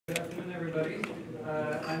everybody.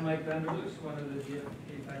 I'm Mike Vanderloos, one of the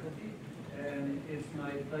GFP faculty, and it's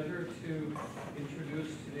my pleasure to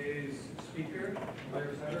introduce today's speaker, Blair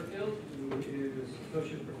Satterfield, who is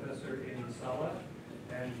Associate Professor in Sala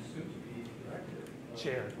and soon to be Director.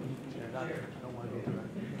 Chair. Chair. I don't want to be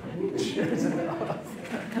Director. Chair's enough.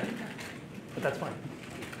 But that's fine.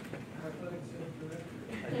 I thought it said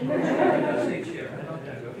Director. I say Chair. I don't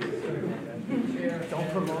know. Chair. Don't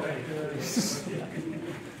promote me.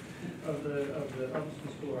 Of the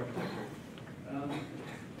School of Architecture.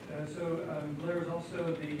 Blair is also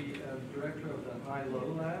the director of the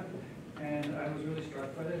High-Low Lab, and I was really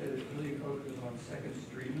struck by it. It really focuses on second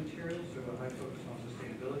stream materials, so a high focus on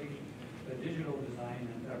sustainability, the digital design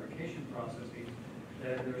and fabrication processes.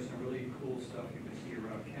 There's some really cool stuff you can see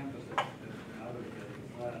around campus that's been out of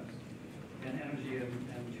these labs, and energy and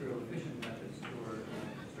material efficient methods for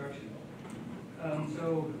construction.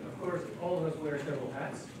 So, of course, all of us wear several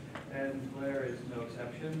hats. And Blair is no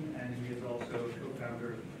exception, and he is also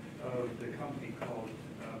co-founder of the company called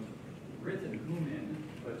written Human,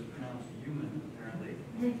 but it's pronounced human apparently.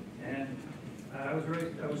 And I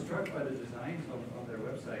was struck by the designs on their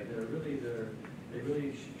website. They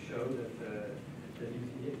really show that the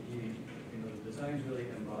designs really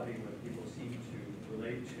embody what people seem to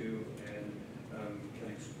relate to and can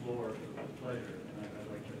explore with pleasure. And I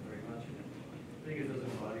like that very much. And I think it does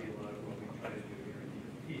embody a lot of what we try to do here at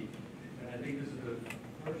DFP. I think this is the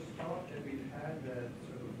first talk that we've had that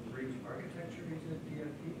sort of brings architecture into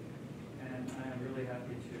DFP, and I am really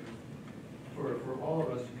happy for all of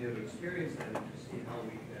us to be able to experience that and to see how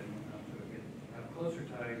we can sort of have closer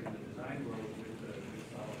ties in the design world with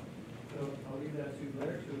Sala. So I'll leave that to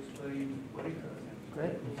Blair to explain what he does.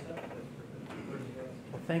 Great. Cool stuff.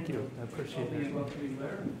 Well, thank you. I appreciate it. Welcoming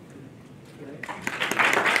Blair.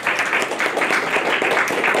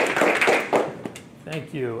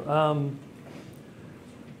 Thank you.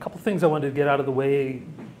 A couple things I wanted to get out of the way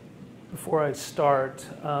before I start.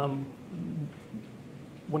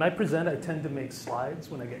 When I present, I tend to make slides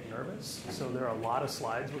when I get nervous. So there are a lot of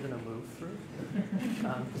slides we're going to move through.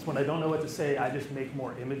 Because when I don't know what to say, I just make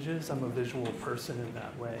more images. I'm a visual person in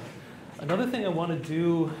that way. Another thing I want to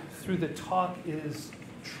do through the talk is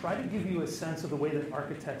try to give you a sense of the way that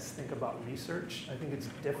architects think about research. I think it's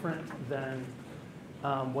different than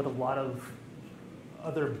what a lot of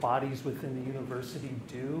other bodies within the university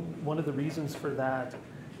do. One of the reasons for that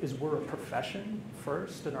is we're a profession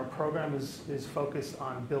first, and our program is focused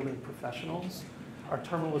on building professionals. Our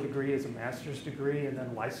terminal degree is a master's degree, and then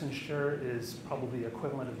licensure is probably the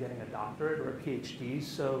equivalent of getting a doctorate or a PhD.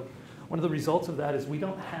 So one of the results of that is we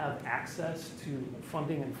don't have access to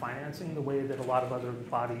funding and financing the way that a lot of other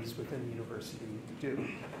bodies within the university do.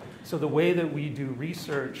 So the way that we do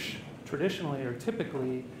research traditionally or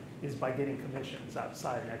typically is by getting commissions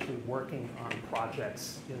outside and actually working on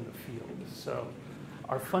projects in the field. So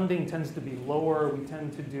our funding tends to be lower. We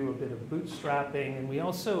tend to do a bit of bootstrapping, and we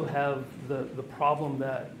also have the problem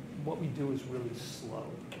that what we do is really slow.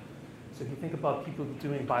 So if you think about people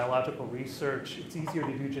doing biological research, it's easier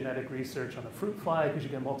to do genetic research on a fruit fly because you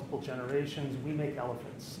get multiple generations. We make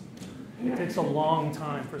elephants. It takes a long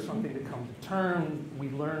time for something to come to term. We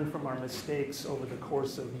learn from our mistakes over the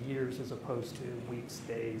course of years as opposed to weeks,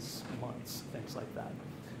 days, months, things like that.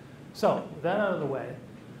 So with that out of the way,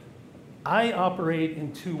 I operate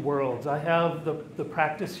in two worlds. I have the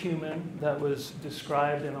practice human that was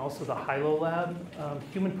described and also the High-Low Lab.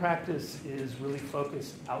 Human practice is really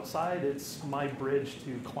focused outside. It's my bridge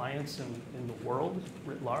to clients in the world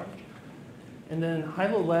writ large. And then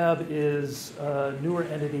High-Low Lab is a newer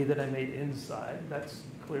entity that I made inside. That's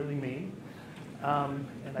clearly me.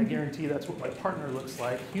 And I guarantee that's what my partner looks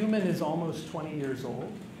like. Human is almost 20 years old.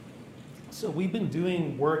 So we've been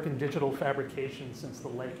doing work in digital fabrication since the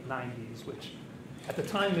late 90s, which at the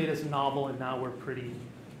time made us novel, and now we're pretty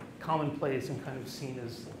commonplace and kind of seen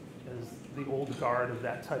as the old guard of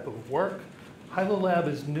that type of work. High-Low Lab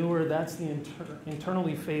is newer. That's the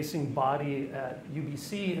internally facing body at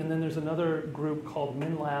UBC. And then there's another group called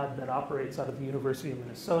MinLab that operates out of the University of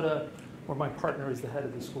Minnesota, where my partner is the head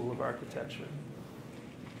of the School of Architecture.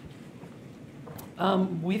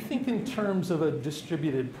 We think in terms of a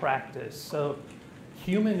distributed practice. So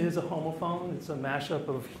human is a homophone. It's a mashup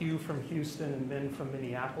of Hugh from Houston and Min from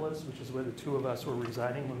Minneapolis, which is where the two of us were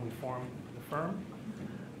residing when we formed the firm.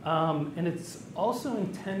 And it's also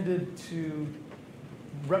intended to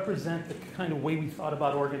represent the kind of way we thought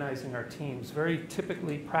about organizing our teams. Very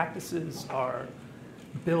typically, practices are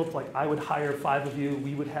built like I would hire 5 of you,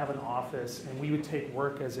 we would have an office, and we would take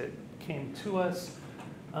work as it came to us.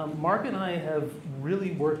 Mark and I have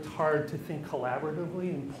really worked hard to think collaboratively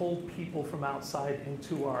and pull people from outside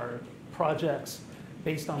into our projects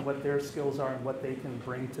based on what their skills are and what they can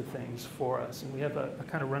bring to things for us. And we have a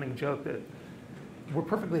kind of running joke that we're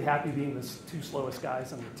perfectly happy being the two slowest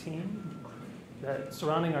guys on the team, that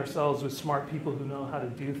surrounding ourselves with smart people who know how to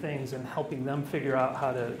do things and helping them figure out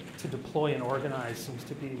how to deploy and organize seems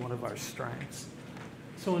to be one of our strengths.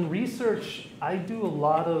 So in research, I do a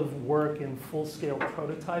lot of work in full-scale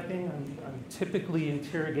prototyping. I'm typically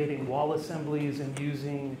interrogating wall assemblies and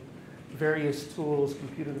using various tools,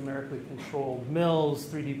 computer numerically controlled mills,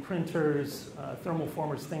 3D printers,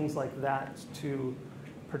 thermoformers, things like that to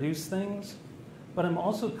produce things. But I'm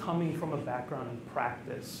also coming from a background in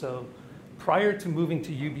practice. So prior to moving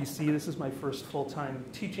to UBC, this is my first full-time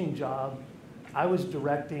teaching job, I was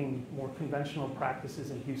directing more conventional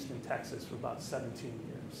practices in Houston, Texas for about 17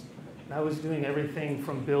 years. And I was doing everything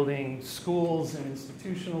from building schools and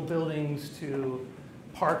institutional buildings to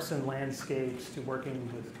parks and landscapes to working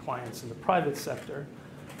with clients in the private sector.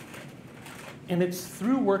 And it's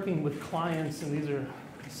through working with clients, and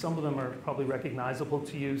some of them are probably recognizable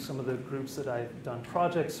to you, some of the groups that I've done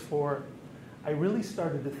projects for, I really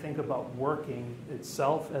started to think about working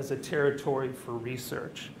itself as a territory for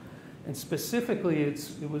research. And specifically,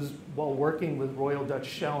 it was while working with Royal Dutch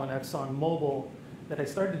Shell and ExxonMobil that I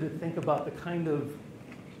started to think about the kind of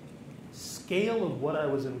scale of what I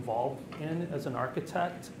was involved in as an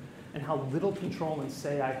architect and how little control and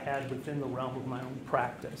say I had within the realm of my own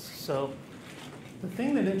practice. So the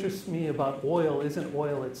thing that interests me about oil isn't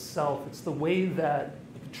oil itself, it's the way that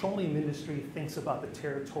the petroleum industry thinks about the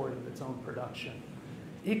territory of its own production.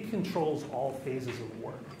 It controls all phases of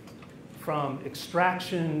work, from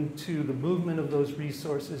extraction to the movement of those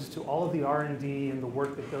resources to all of the R&D and the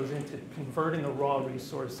work that goes into converting a raw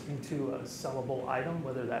resource into a sellable item,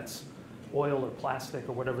 whether that's oil or plastic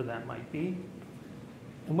or whatever that might be.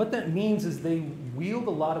 And what that means is they wield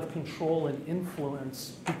a lot of control and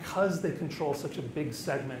influence because they control such a big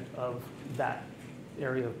segment of that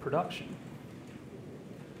area of production.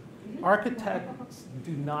 Architects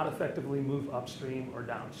do not effectively move upstream or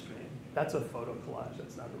downstream. That's a photo collage,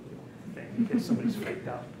 that's not a real thing, in case somebody's freaked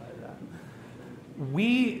out by that.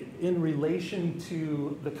 We, in relation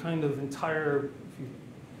to the kind of entire, if you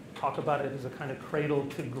talk about it as a kind of cradle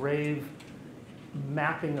to grave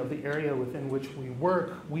mapping of the area within which we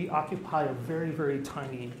work, we occupy a very, very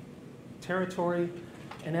tiny territory.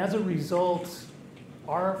 And as a result,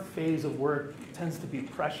 our phase of work tends to be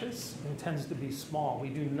precious and tends to be small. We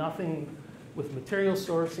do nothing with material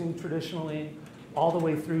sourcing traditionally, all the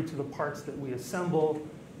way through to the parts that we assemble.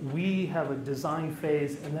 We have a design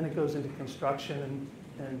phase, and then it goes into construction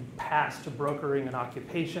and pass to brokering and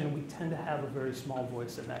occupation. We tend to have a very small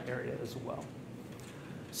voice in that area as well.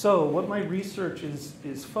 So what my research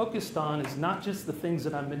is focused on is not just the things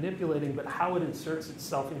that I'm manipulating, but how it inserts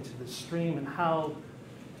itself into the stream and how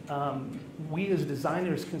we as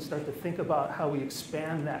designers can start to think about how we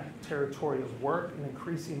expand that territory of work and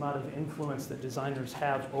increase the amount of influence that designers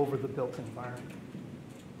have over the built environment.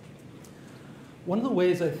 One of the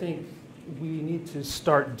ways I think we need to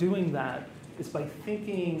start doing that is by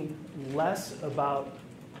thinking less about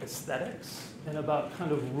aesthetics and about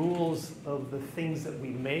kind of rules of the things that we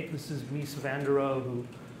make. This is Mies van der Rohe, who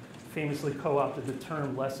famously co-opted the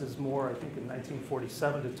term less is more, I think in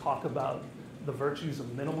 1947, to talk about the virtues of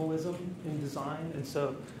minimalism in design. And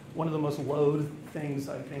so one of the most loathed things,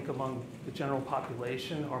 I think, among the general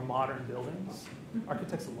population are modern buildings.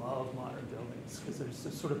 Architects love modern buildings because there's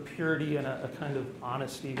this sort of purity and a kind of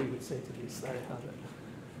honesty, we would say, to the aesthetic of it.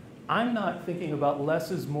 I'm not thinking about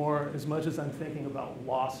less is more as much as I'm thinking about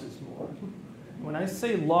loss is more. When I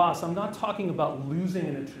say loss, I'm not talking about losing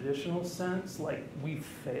in a traditional sense, like we've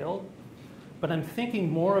failed, but I'm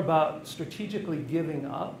thinking more about strategically giving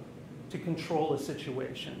up to control a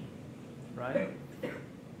situation, right?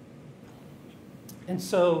 And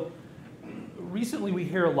so recently we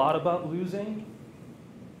hear a lot about losing.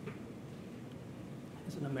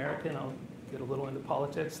 As an American, I'll get a little into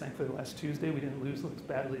politics. Thankfully, last Tuesday we didn't lose as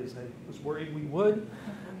badly as I was worried we would.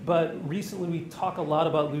 But recently we talk a lot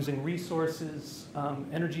about losing resources.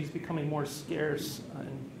 Energy is becoming more scarce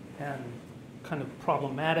and kind of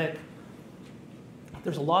problematic.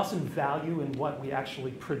 There's a loss in value in what we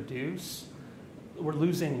actually produce. We're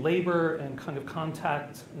losing labor and kind of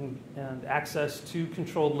contact and access to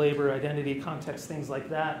controlled labor, identity, context, things like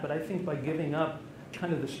that. But I think by giving up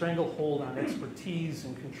kind of the stranglehold on expertise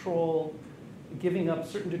and control, giving up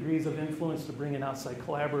certain degrees of influence to bring in outside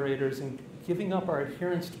collaborators, and giving up our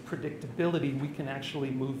adherence to predictability, we can actually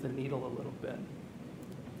move the needle a little bit.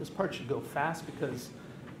 This part should go fast because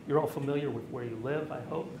you're all familiar with where you live, I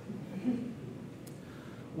hope.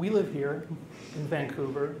 We live here in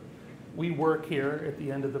Vancouver, We work here at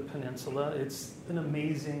the end of the peninsula. It's an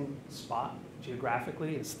amazing spot,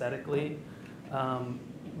 geographically, aesthetically.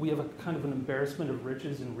 We have a kind of an embarrassment of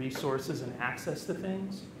riches and resources and access to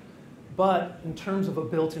things. But in terms of a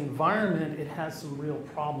built environment, it has some real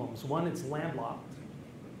problems. One, it's landlocked.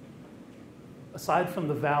 Aside from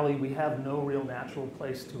the valley, we have no real natural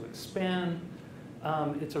place to expand.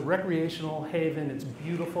 It's a recreational haven. It's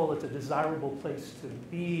beautiful. It's a desirable place to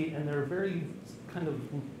be. And there are very kind of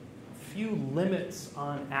few limits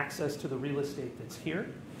on access to the real estate that's here.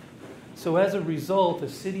 So as a result, a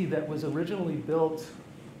city that was originally built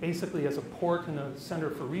basically as a port and a center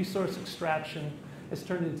for resource extraction has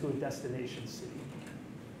turned into a destination city.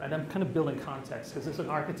 And I'm kind of building context, because as an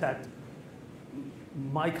architect,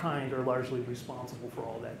 my kind are largely responsible for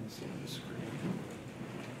all that you see on the screen.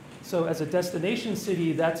 So as a destination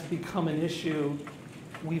city, that's become an issue.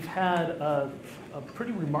 We've had a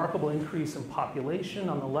pretty remarkable increase in population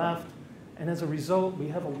on the left, and as a result, we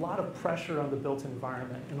have a lot of pressure on the built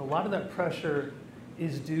environment, and a lot of that pressure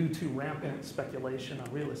is due to rampant speculation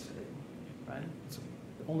on real estate, right? It's the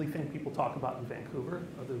only thing people talk about in Vancouver,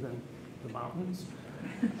 other than the mountains.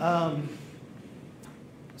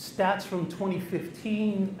 Stats from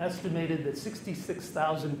 2015 estimated that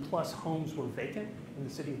 66,000 plus homes were vacant in the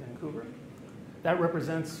city of Vancouver. That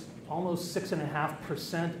represents almost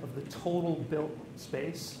 6.5% of the total built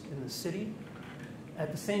space in the city.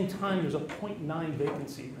 At the same time, there's a 0.9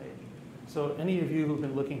 vacancy rate. So any of you who've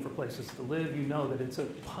been looking for places to live, you know that it's a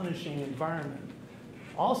punishing environment.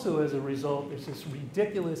 Also, as a result, there's this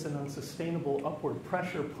ridiculous and unsustainable upward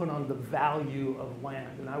pressure put on the value of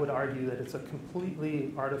land. And I would argue that it's a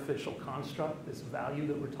completely artificial construct, this value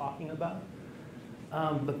that we're talking about.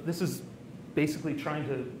 But this is basically trying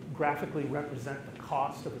to graphically represent the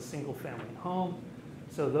cost of a single family home.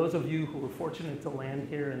 So those of you who were fortunate to land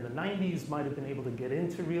here in the 90s might have been able to get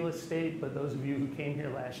into real estate, but those of you who came here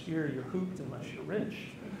last year, you're hooped unless you're rich.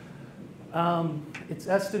 It's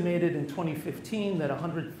estimated in 2015 that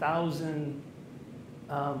 100,000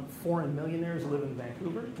 foreign millionaires live in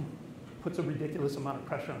Vancouver. Puts a ridiculous amount of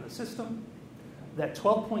pressure on the system. That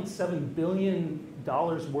 $12.7 billion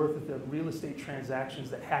worth of the real estate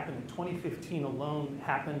transactions that happened in 2015 alone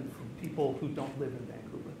happened from people who don't live in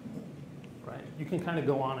Vancouver, right? You can kind of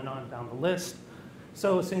go on and on down the list.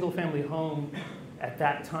 So a single family home at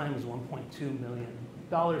that time was $1.2 million.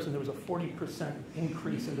 And there was a 40%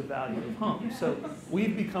 increase in the value of homes. So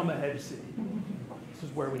we've become a hedge city. This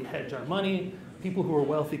is where we hedge our money. People who are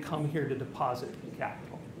wealthy come here to deposit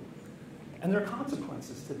capital. And there are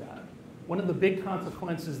consequences to that. One of the big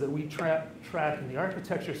consequences that we track in the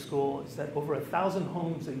architecture school is that over 1,000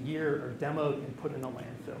 homes a year are demoed and put in a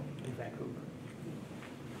landfill in Vancouver.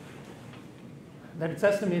 That it's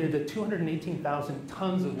estimated that 218,000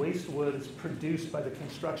 tons of waste wood is produced by the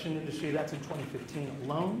construction industry. That's in 2015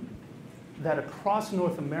 alone. That across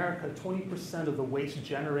North America, 20% of the waste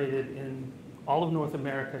generated in all of North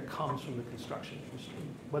America comes from the construction industry.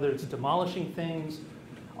 Whether it's demolishing things,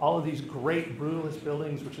 all of these great brutalist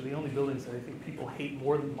buildings, which are the only buildings that I think people hate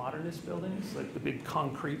more than modernist buildings, like the big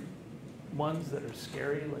concrete ones that are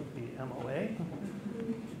scary, like the MOA,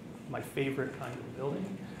 my favorite kind of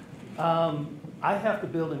building. I have to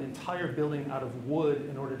build an entire building out of wood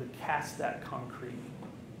in order to cast that concrete.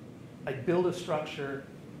 I build a structure,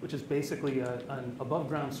 which is basically an above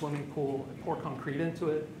ground swimming pool. I pour concrete into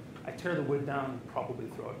it. I tear the wood down and probably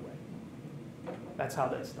throw it away. That's how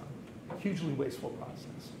that's done. Hugely wasteful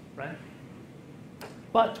process, right?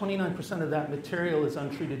 But 29% of that material is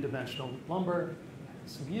untreated dimensional lumber,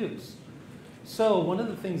 some use. So one of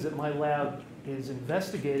the things that my lab is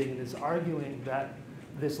investigating and is arguing that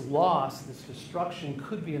this loss, this destruction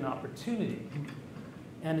could be an opportunity.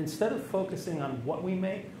 And instead of focusing on what we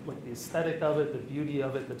make, like the aesthetic of it, the beauty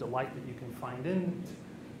of it, the delight that you can find in it,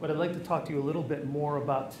 what I'd like to talk to you a little bit more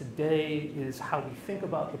about today is how we think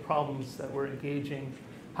about the problems that we're engaging,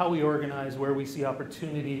 how we organize, where we see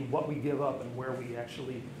opportunity, what we give up, and where we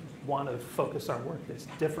actually want to focus our work that's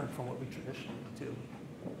different from what we traditionally do.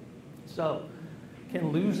 So,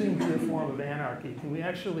 can losing be a form of anarchy? Can we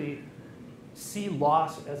actually see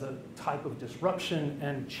loss as a type of disruption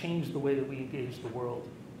and change the way that we engage the world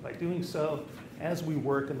by doing so as we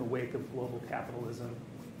work in the wake of global capitalism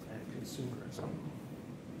and consumerism?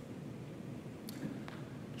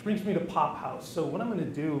 Which brings me to Pop House. So what I'm going to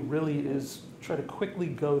do really is try to quickly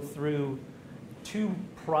go through two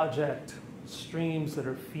project streams that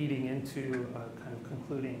are feeding into a kind of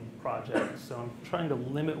concluding project. So I'm trying to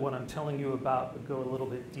limit what I'm telling you about, but go a little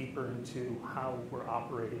bit deeper into how we're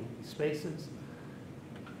operating in these spaces.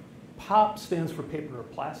 POP stands for paper or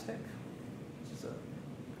plastic. This is a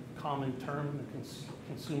common term in the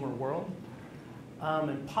consumer world.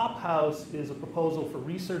 And Pop House is a proposal for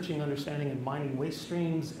researching, understanding, and mining waste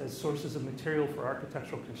streams as sources of material for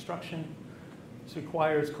architectural construction. This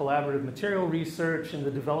requires collaborative material research and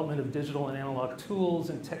the development of digital and analog tools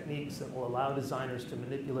and techniques that will allow designers to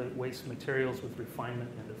manipulate waste materials with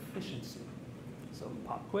refinement and efficiency. So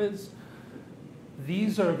pop quiz.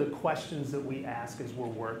 These are the questions that we ask as we're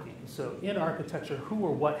working. So in architecture, who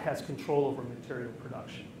or what has control over material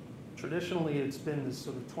production? Traditionally, it's been this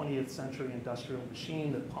sort of 20th century industrial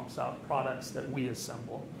machine that pumps out products that we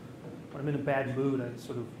assemble. When I'm in a bad mood, I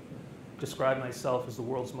sort of describe myself as the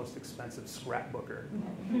world's most expensive scrapbooker.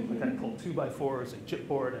 Like I pull 2x4s and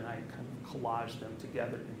chipboard and I kind of collage them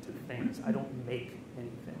together into things. I don't make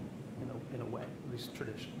anything, in a way, at least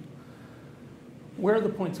traditionally. Where are the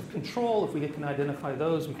points of control? If we can identify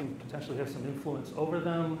those, we can potentially have some influence over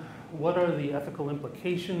them. What are the ethical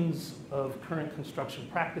implications of current construction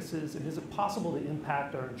practices? And is it possible to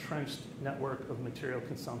impact our entrenched network of material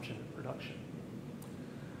consumption and production?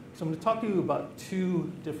 So I'm going to talk to you about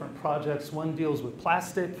two different projects. One deals with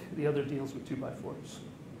plastic, the other deals with 2x4s.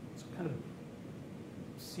 So kind of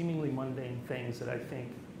seemingly mundane things that I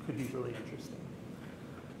think could be really interesting.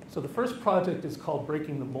 So the first project is called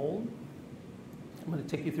Breaking the Mold. I'm going to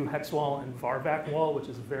take you through hex wall and varvac wall, which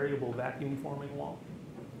is a variable vacuum forming wall.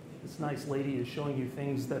 This nice lady is showing you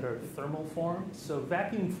things that are thermal formed. So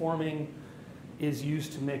vacuum forming is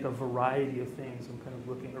used to make a variety of things. I'm kind of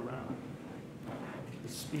looking around.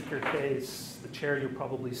 The speaker case, the chair you're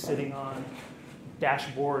probably sitting on,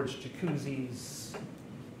 dashboards, jacuzzis,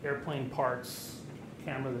 airplane parts,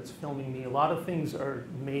 camera that's filming me. A lot of things are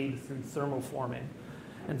made through thermal forming.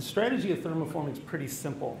 And the strategy of thermal forming is pretty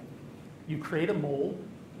simple. You create a mold.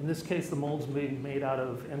 In this case, the mold's made out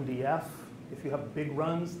of MDF. If you have big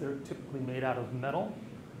runs, they're typically made out of metal.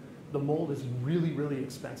 The mold is really, really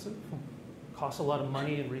expensive. Costs a lot of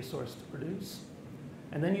money and resource to produce.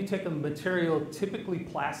 And then you take a material, typically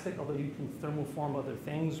plastic, although you can thermoform other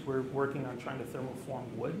things. We're working on trying to thermoform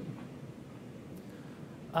wood.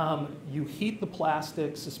 You heat the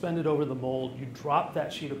plastic, suspend it over the mold. You drop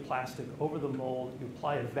that sheet of plastic over the mold. You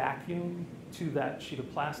apply a vacuum to that sheet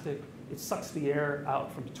of plastic. It sucks the air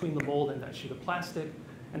out from between the mold and that sheet of plastic.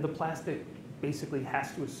 And the plastic basically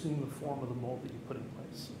has to assume the form of the mold that you put in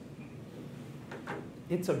place.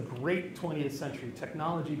 It's a great 20th century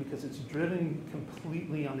technology because it's driven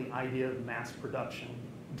completely on the idea of mass production,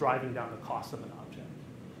 driving down the cost of an object.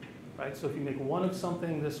 Right? So if you make one of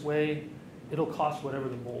something this way, it'll cost whatever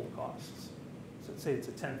the mold costs. So let's say it's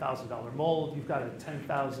a $10,000 mold, you've got a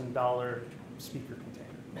 $10,000 speaker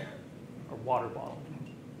container or water bottle.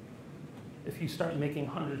 If you start making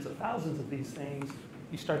hundreds of thousands of these things,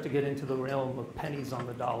 you start to get into the realm of pennies on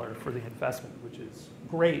the dollar for the investment, which is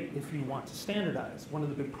great if you want to standardize. One of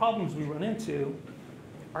the big problems we run into,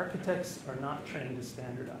 architects are not trained to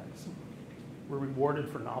standardize. We're rewarded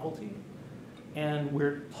for novelty, and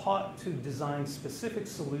we're taught to design specific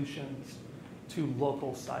solutions to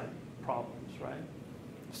local site problems, right?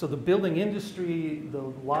 So the building industry, the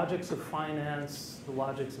logics of finance, the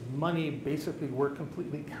logics of money basically work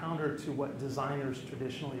completely counter to what designers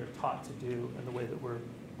traditionally are taught to do and the way that we're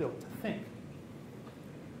built to think.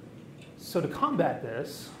 So to combat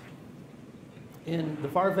this, in the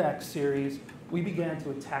varvac series, we began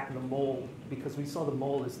to attack the mold because we saw the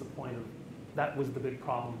mold as the point of, that was the big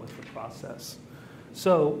problem with the process.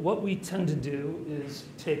 So what we tend to do is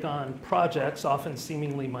take on projects, often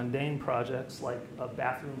seemingly mundane projects, like a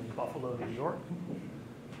bathroom in Buffalo, New York.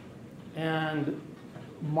 And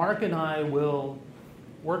Mark and I will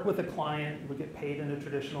work with a client, we'll get paid in a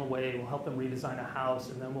traditional way, we'll help them redesign a house,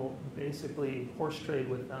 and then we'll basically horse trade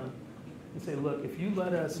with them and say, look, if you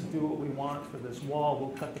let us do what we want for this wall,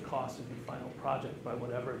 we'll cut the cost of your final project by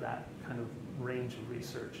whatever that kind of range of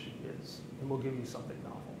research is, and we'll give you something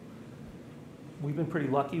novel. We've been pretty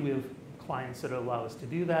lucky. We have clients that allow us to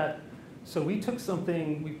do that. So we took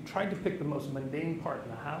something, we tried to pick the most mundane part in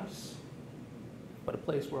the house, but a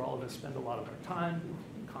place where all of us spend a lot of our time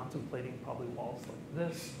contemplating probably walls like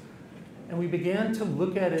this. And we began to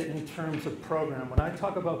look at it in terms of program. When I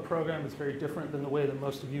talk about program, it's very different than the way that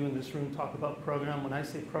most of you in this room talk about program. When I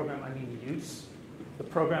say program, I mean use. The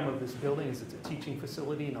program of this building is it's a teaching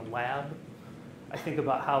facility and a lab. I think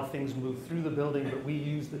about how things move through the building, but we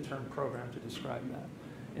use the term program to describe that.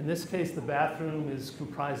 In this case, the bathroom is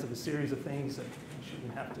comprised of a series of things that you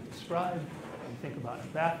shouldn't have to describe when you think about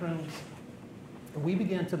bathrooms. And we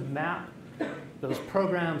began to map those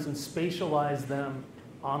programs and spatialize them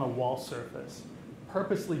on a wall surface,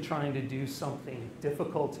 purposely trying to do something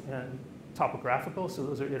difficult and topographical. So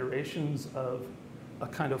those are iterations of a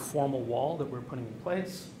kind of formal wall that we're putting in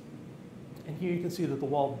place. And here you can see that the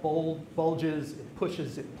wall bulges, it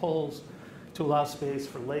pushes, it pulls to allow space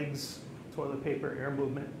for legs, toilet paper, air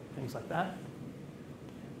movement, things like that.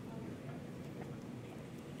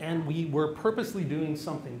 And we were purposely doing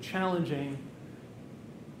something challenging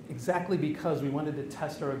exactly because we wanted to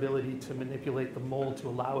test our ability to manipulate the mold to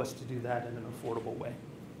allow us to do that in an affordable way.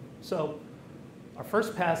 So our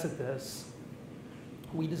first pass at this,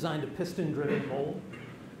 we designed a piston-driven mold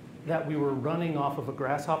that we were running off of a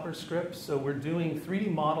grasshopper script. So we're doing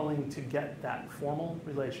 3D modeling to get that formal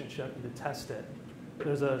relationship and to test it.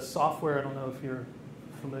 There's a software, I don't know if you're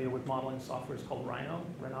familiar with modeling software, it's called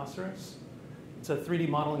Rhinoceros. It's a 3D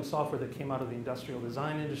modeling software that came out of the industrial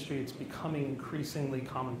design industry. It's becoming increasingly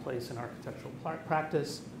commonplace in architectural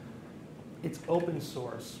practice. It's open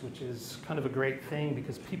source, which is kind of a great thing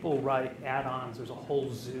because people write add-ons. There's a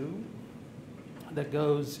whole zoo that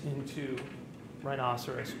goes into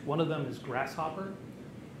Rhinoceros. One of them is Grasshopper,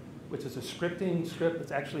 which is a scripting script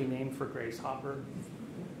that's actually named for Grace Hopper.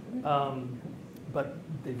 But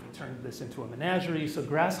they've turned this into a menagerie. So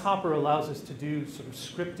Grasshopper allows us to do sort of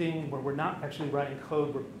scripting where we're not actually writing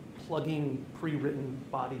code, we're plugging pre-written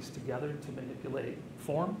bodies together to manipulate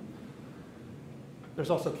form. There's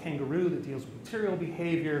also Kangaroo that deals with material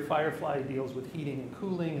behavior. Firefly deals with heating and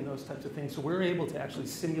cooling and those types of things. So we're able to actually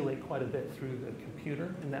simulate quite a bit through the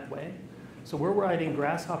computer in that way. So we're writing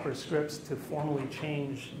Grasshopper scripts to formally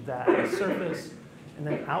change that surface and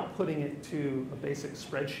then outputting it to a basic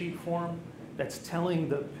spreadsheet form that's telling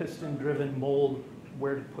the piston-driven mold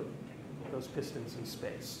where to put those pistons in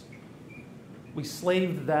space. We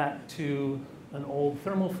slaved that to an old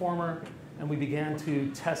thermoformer, and we began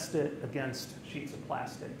to test it against sheets of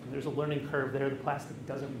plastic. And there's a learning curve there. The plastic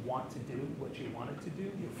doesn't want to do what you want it to do.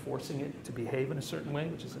 You're forcing it to behave in a certain way,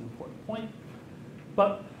 which is an important point.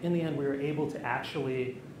 But in the end, we were able to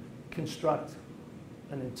actually construct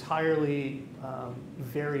an entirely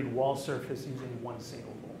varied wall surface using one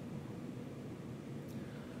single mold.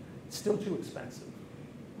 It's still too expensive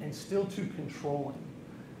and still too controlling.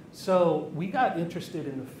 So we got interested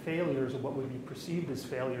in the failures, or what would be perceived as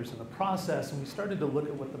failures in the process, and we started to look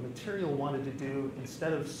at what the material wanted to do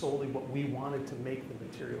instead of solely what we wanted to make the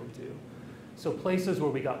material do. So places where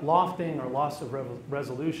we got lofting or loss of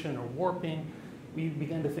resolution or warping, we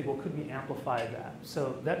began to think, well, could we amplify that?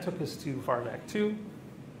 So that took us to Varvac 2,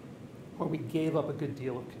 where we gave up a good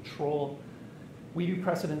deal of control. We do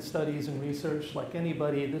precedent studies and research like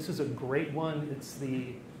anybody. This is a great one. It's the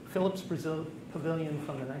Philips Brazil Pavilion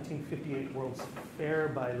from the 1958 World's Fair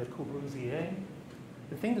by Le Corbusier.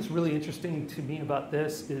 The thing that's really interesting to me about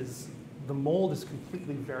this is the mold is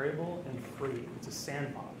completely variable and free. It's a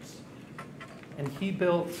sandbox. And he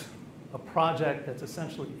built a project that's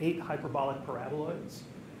essentially 8 hyperbolic paraboloids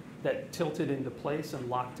that tilted into place and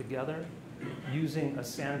locked together using a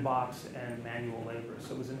sandbox and manual labor.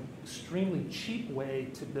 So it was an extremely cheap way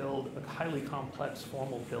to build a highly complex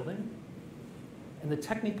formal building. And the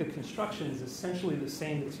technique of construction is essentially the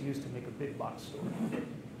same that's used to make a big box store.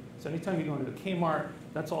 So anytime you go into a Kmart,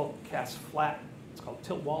 that's all cast flat. It's called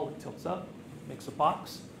tilt wall. It tilts up, makes a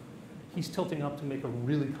box. He's tilting up to make a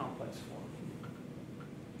really complex form.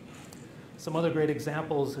 Some other great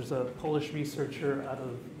examples, there's a Polish researcher out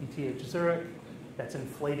of ETH Zurich that's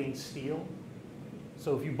inflating steel.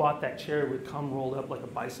 So if you bought that chair, it would come rolled up like a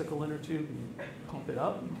bicycle inner tube, and pump it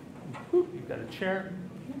up, and whoop, you've got a chair.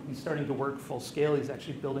 He's starting to work full scale. He's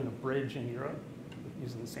actually building a bridge in Europe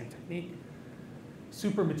using the same technique.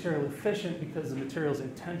 Super material efficient because the material's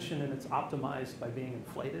in tension and it's optimized by being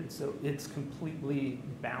inflated. So it's completely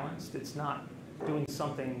balanced. It's not doing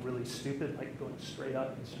something really stupid like going straight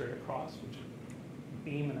up and straight across, which a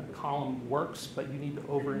beam and a column works, but you need to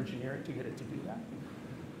over-engineer it to get it to do that.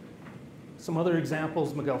 Some other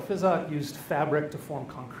examples, Miguel Fizak used fabric to form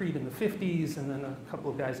concrete in the 50s, and then a couple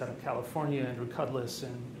of guys out of California, Andrew Cudless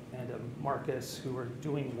and Marcus, who were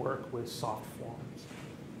doing work with soft forms.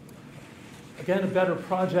 Again, a better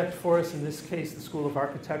project for us, in this case, the School of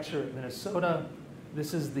Architecture at Minnesota.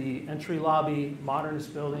 This is the entry lobby,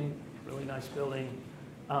 modernist building, really nice building,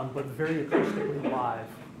 but very acoustically live.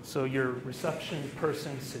 So your reception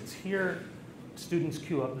person sits here, students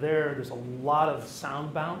queue up there. There's a lot of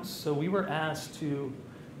sound bounce. So we were asked to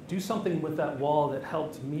do something with that wall that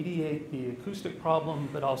helped mediate the acoustic problem,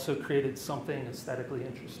 but also created something aesthetically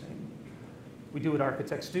interesting. We do what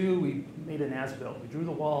architects do. We made an as-built. We drew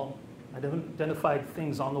the wall, identified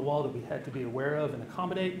things on the wall that we had to be aware of and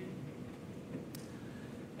accommodate.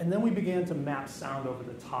 And then we began to map sound over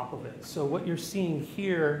the top of it. So what you're seeing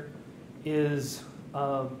here is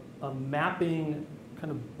a mapping,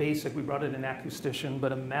 kind of basic, we brought in an acoustician,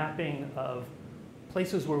 but a mapping of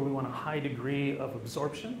places where we want a high degree of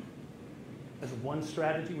absorption as one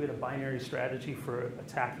strategy. We had a binary strategy for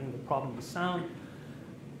attacking the problem of sound.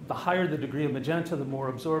 The higher the degree of magenta, the more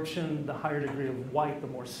absorption. The higher degree of white, the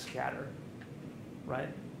more scatter, right?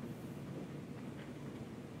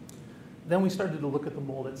 Then we started to look at the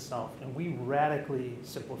mold itself, and we radically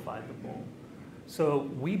simplified the mold. So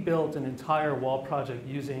we built an entire wall project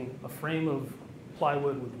using a frame of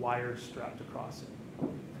plywood with wires strapped across it.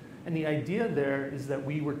 And the idea there is that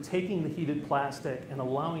we were taking the heated plastic and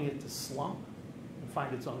allowing it to slump and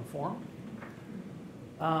find its own form.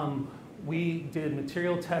 We did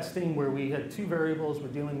material testing where we had two variables. We're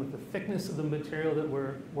dealing with the thickness of the material that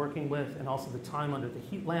we're working with and also the time under the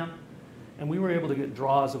heat lamp. And we were able to get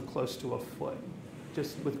draws of close to a foot,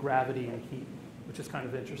 just with gravity and heat, which is kind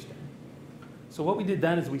of interesting. So what we did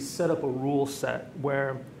then is we set up a rule set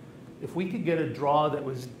where if we could get a draw that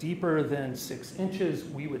was deeper than 6 inches,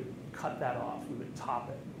 we would cut that off. We would top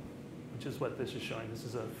it, which is what this is showing. This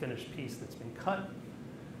is a finished piece that's been cut.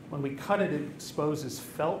 When we cut it, it exposes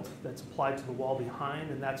felt that's applied to the wall behind,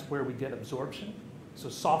 and that's where we get absorption. So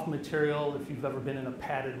soft material, if you've ever been in a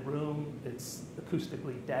padded room, it's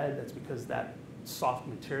acoustically dead. That's because that soft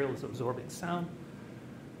material is absorbing sound.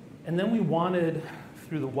 And then we wanted,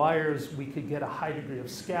 through the wires, we could get a high degree of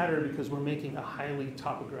scatter because we're making a highly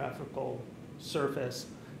topographical surface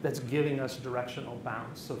that's giving us directional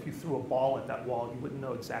bounce. So if you threw a ball at that wall, you wouldn't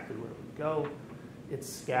know exactly where it would go. It's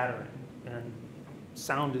scattering. And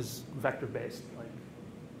sound is vector-based, like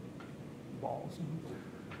balls.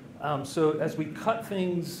 So as we cut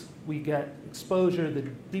things, we get exposure. The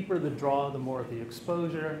deeper the draw, the more the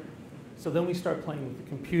exposure. So then we start playing with the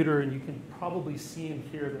computer, and you can probably see in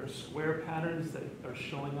here there are square patterns that are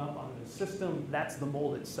showing up on the system. That's the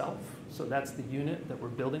mold itself. So that's the unit that we're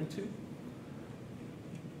building to.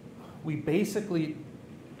 We basically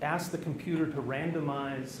ask the computer to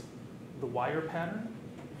randomize the wire pattern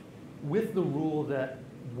with the rule that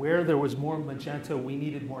where there was more magenta, we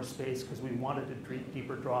needed more space because we wanted a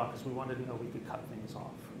deeper draw because we wanted to know we could cut things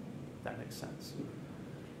off. If that makes sense.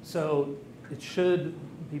 So it should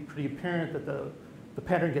be pretty apparent that the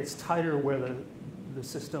pattern gets tighter where the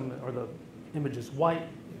system or the image is white.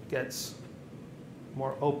 It gets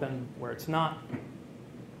more open where it's not.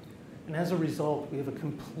 And as a result, we have a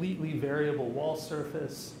completely variable wall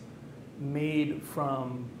surface made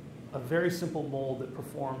from a very simple mold that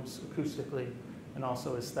performs acoustically and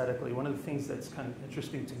also aesthetically. One of the things that's kind of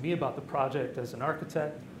interesting to me about the project as an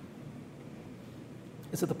architect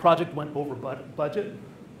is that the project went over budget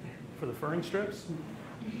for the furring strips.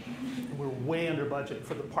 And we're way under budget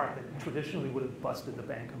for the part that traditionally would have busted the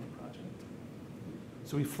bank on the project.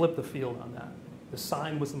 So we flipped the field on that. The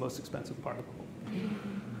sign was the most expensive part of the whole.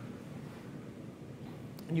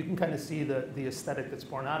 And you can kind of see the aesthetic that's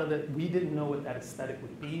born out of it. We didn't know what that aesthetic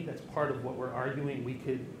would be. That's part of what we're arguing. We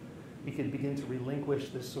could begin to relinquish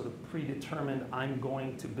this sort of predetermined, I'm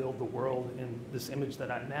going to build the world in this image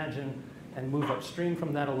that I imagine, and move upstream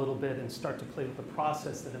from that a little bit and start to play with the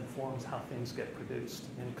process that informs how things get produced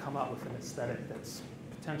and come out with an aesthetic that's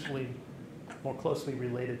potentially more closely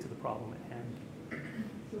related to the problem at hand.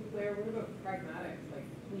 So Blair, what about pragmatics, like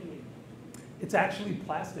cleaning? It's actually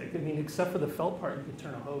plastic. I mean, except for the felt part, you could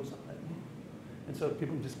turn a hose on it. And so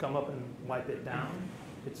people can just come up and wipe it down.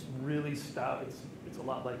 It's really stout. It's a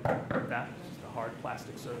lot like that, just a hard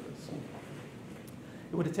plastic surface.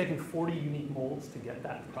 It would have taken 40 unique molds to get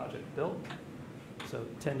that project built. So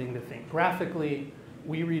tending to think graphically,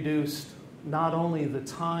 we reduced not only the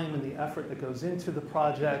time and the effort that goes into the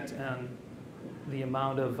project and the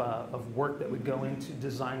amount of work that would go into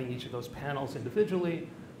designing each of those panels individually,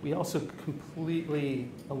 we also completely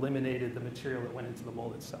eliminated the material that went into the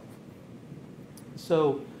mold itself.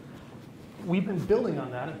 So we've been building on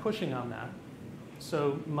that and pushing on that.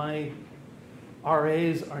 So my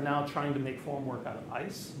RAs are now trying to make formwork out of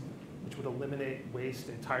ice, which would eliminate waste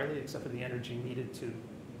entirely except for the energy needed to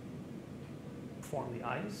form the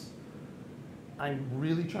ice. I'm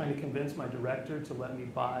really trying to convince my director to let me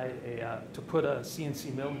buy to put a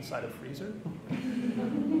CNC mill inside a freezer,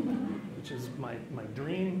 which is my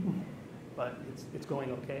dream, but it's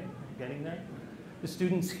going okay, getting there. The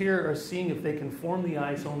students here are seeing if they can form the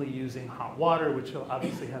ice only using hot water, which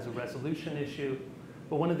obviously has a resolution issue.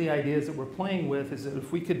 But one of the ideas that we're playing with is that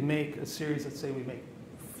if we could make a series, let's say we make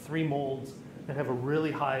 3 molds that have a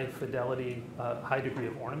really high fidelity, high degree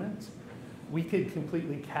of ornament, we could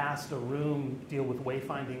completely cast a room, deal with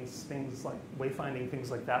wayfinding things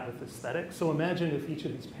like that with aesthetic. So imagine if each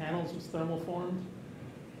of these panels was thermal formed,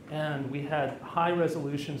 and we had high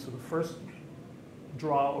resolution, so the first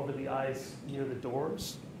draw over the ice near the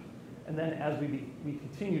doors. And then as we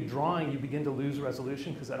continue drawing, you begin to lose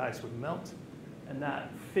resolution because that ice would melt. and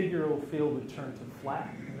that figural field would turn to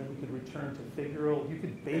flat, and then we could return to figural. You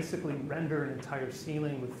could basically render an entire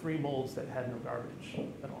ceiling with 3 molds that had no garbage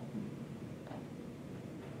at all.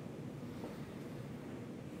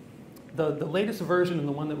 The latest version, and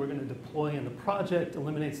the one that we're going to deploy in the project,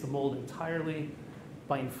 eliminates the mold entirely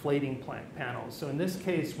by inflating panels. So in this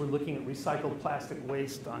case, we're looking at recycled plastic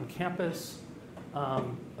waste on campus, a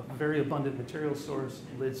very abundant material source,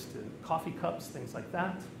 lids to coffee cups, things like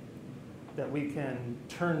that we can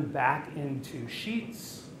turn back into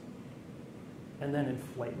sheets and then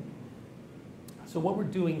inflate. So what we're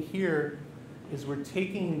doing here is we're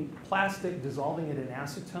taking plastic, dissolving it in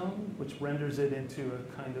acetone, which renders it into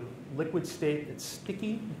a kind of liquid state that's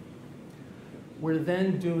sticky. We're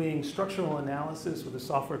then doing structural analysis with a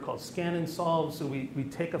software called Scan and Solve. So we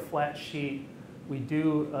take a flat sheet, we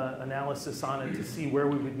do analysis on it to see where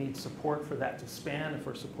we would need support for that to span if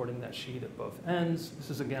we're supporting that sheet at both ends. This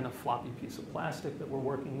is, again, a floppy piece of plastic that we're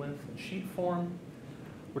working with in sheet form.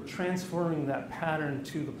 We're transferring that pattern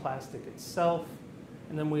to the plastic itself.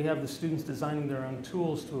 And then we have the students designing their own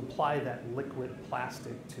tools to apply that liquid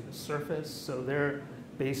plastic to the surface. So they're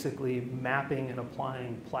basically mapping and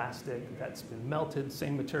applying plastic that's been melted,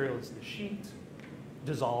 same material as the sheet,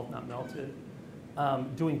 dissolved, not melted.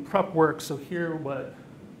 Doing prep work. So here what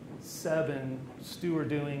Seb and Stu are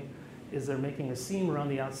doing is they're making a seam around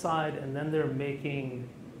the outside, and then they're making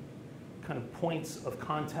kind of points of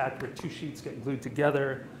contact where 2 sheets get glued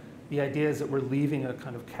together. The idea is that we're leaving a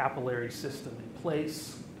kind of capillary system in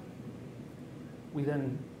place.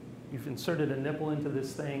 You've inserted a nipple into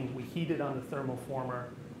this thing, we heat it on the thermoformer,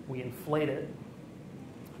 we inflate it.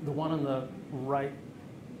 The one on the right,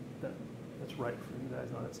 that's right for you guys,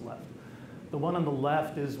 no, that's left. The one on the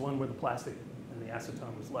left is one where the plastic and the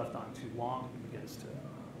acetone was left on too long. It begins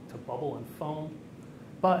to bubble and foam.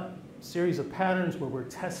 But a series of patterns where we're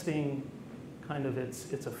testing kind of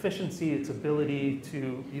its efficiency, its ability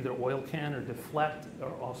to either oil can or deflect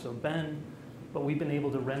or also bend. But we've been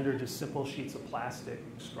able to render just simple sheets of plastic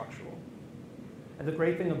structural. And the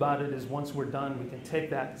great thing about it is once we're done, we can take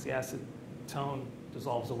that, because the acetone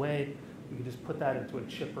dissolves away, we can just put that into a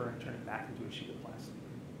chipper and turn it back into a sheet of plastic.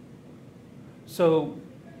 So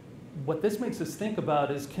what this makes us think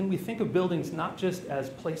about is, can we think of buildings not just as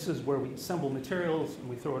places where we assemble materials and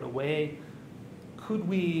we throw it away? Could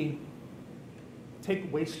we take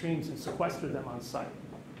waste streams and sequester them on site?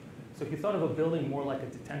 So if you thought of a building more like a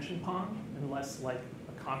detention pond and less like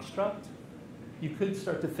a construct, you could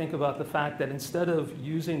start to think about the fact that instead of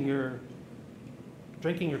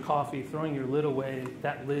drinking your coffee, throwing your lid away,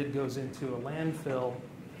 that lid goes into a landfill.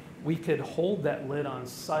 We could hold that lid on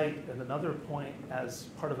site at another point as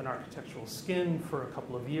part of an architectural skin for a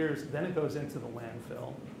couple of years, then it goes into the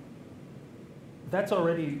landfill. That's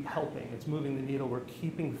already helping. It's moving the needle. We're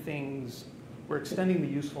keeping things, we're extending the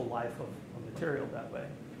useful life of material that way.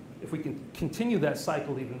 If we can continue that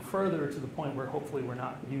cycle even further to the point where hopefully we're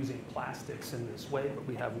not using plastics in this way, but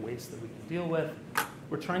we have waste that we can deal with,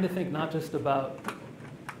 we're trying to think not just about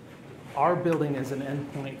our building as an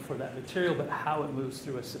endpoint for that material, but how it moves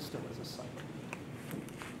through a system as a cycle.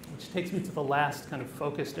 Which takes me to the last kind of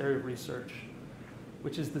focused area of research,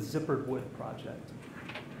 which is the zippered wood project.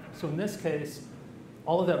 So in this case,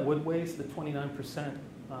 all of that wood waste, the 29%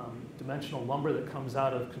 dimensional lumber that comes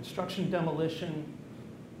out of construction demolition,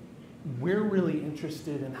 we're really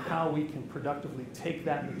interested in how we can productively take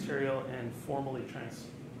that material and formally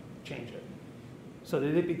change it so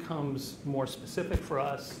that it becomes more specific for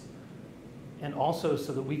us, and also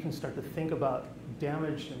so that we can start to think about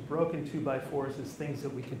damaged and broken 2x4s as things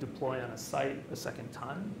that we can deploy on a site a second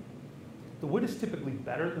time. The wood is typically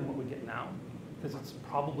better than what we get now because it's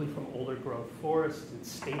probably from older growth forest.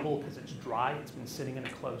 It's stable because it's dry. It's been sitting in a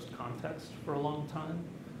closed context for a long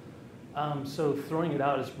time. So throwing it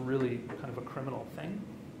out is really kind of a criminal thing.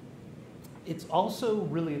 It's also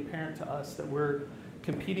really apparent to us that we're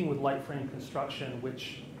competing with light frame construction,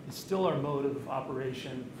 which is still our mode of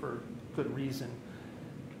operation for good reason.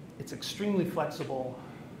 It's extremely flexible.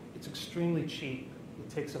 It's extremely cheap. It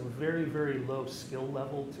takes a very, very low skill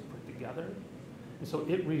level to put together. And so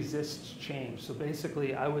it resists change. So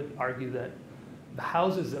basically, I would argue that the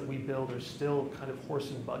houses that we build are still kind of horse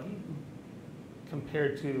and buggy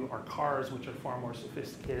compared to our cars, which are far more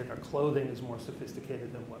sophisticated. Our clothing is more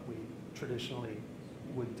sophisticated than what we traditionally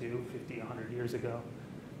would do 50, 100 years ago.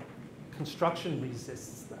 Construction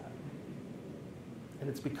resists that. And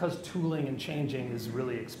it's because tooling and changing is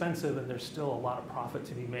really expensive, and there's still a lot of profit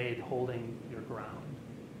to be made holding your ground.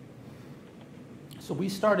 So we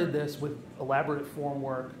started this with elaborate form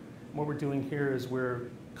work. What we're doing here is we're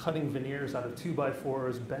cutting veneers out of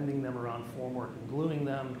 2x4s, bending them around formwork and gluing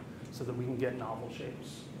them. so that we can get novel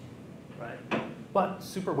shapes, right? But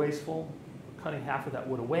super wasteful, we're cutting half of that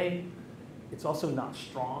wood away. It's also not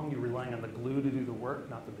strong. You're relying on the glue to do the work,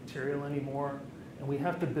 not the material anymore. And we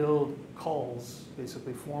have to build culls,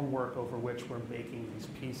 basically formwork over which we're making these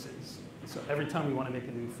pieces. So every time we want to make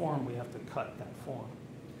a new form, we have to cut that form.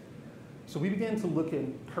 So we began to look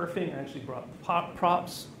in kerfing. I actually brought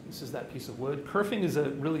props. This is that piece of wood. Kerfing is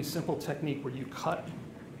a really simple technique where you cut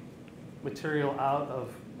material out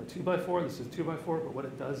of a 2x4. This is 2x4, but what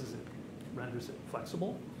it does is it renders it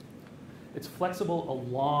flexible. It's flexible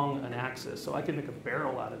along an axis. So I can make a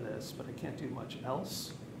barrel out of this, but I can't do much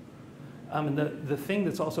else. And the thing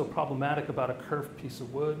that's also problematic about a curved piece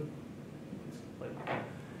of wood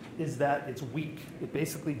is that it's weak. It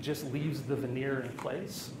basically just leaves the veneer in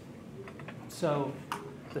place. So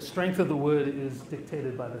the strength of the wood is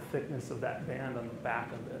dictated by the thickness of that band on the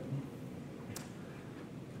back of it.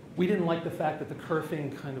 We didn't like the fact that the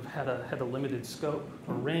kerfing kind of had a limited scope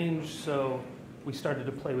or range, so we started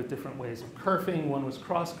to play with different ways of kerfing. One was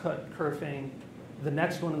cross-cut kerfing. The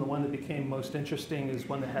next one, and the one that became most interesting, is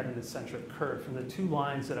one that had an eccentric curve. And the two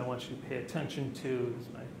lines that I want you to pay attention to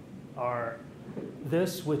are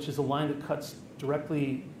this, which is a line that cuts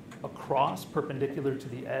directly across, perpendicular to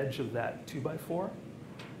the edge of that 2x4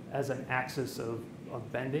 as an axis of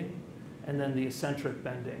bending, and then the eccentric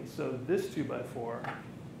bending. So this 2x4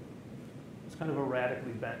 is kind of a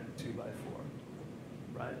radically bent 2x4,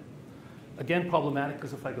 right? Again, problematic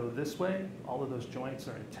because if I go this way, all of those joints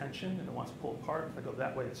are in tension and it wants to pull apart. If I go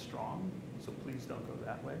that way, it's strong. So please don't go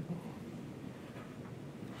that way.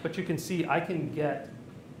 But you can see I can get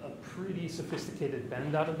a pretty sophisticated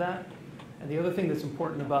bend out of that. And the other thing that's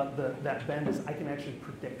important about that bend is I can actually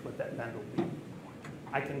predict what that bend will be.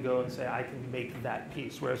 I can go and say I can make that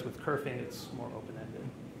piece, whereas with kerfing, it's more open-ended.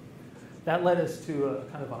 That led us to a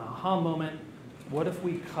kind of an aha moment. What if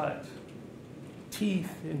we cut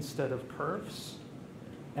teeth instead of curves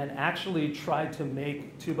and actually tried to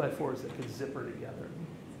make 2x4s that could zipper together?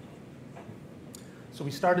 So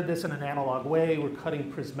we started this in an analog way. We're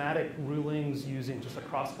cutting prismatic rulings using just a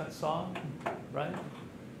crosscut saw, right?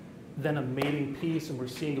 Then a mating piece, and we're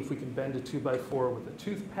seeing if we can bend a 2x4 with a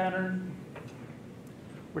tooth pattern.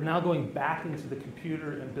 We're now going back into the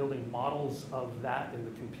computer and building models of that in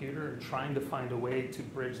the computer and trying to find a way to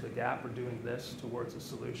bridge the gap. We're doing this towards a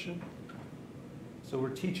solution. So we're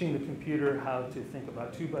teaching the computer how to think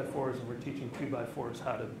about 2x4s, and we're teaching 2x4s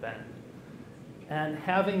how to bend. And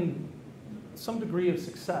having some degree of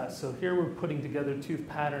success. So here we're putting together tooth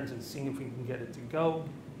patterns and seeing if we can get it to go.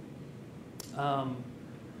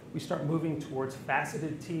 We start moving towards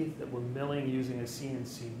faceted teeth that we're milling using a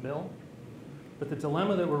CNC mill. But the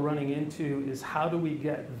dilemma that we're running into is how do we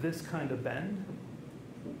get this kind of bend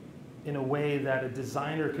in a way that a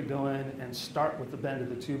designer could go in and start with the bend of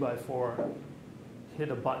the 2x4, hit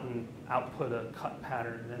a button, output a cut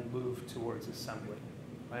pattern, and then move towards assembly,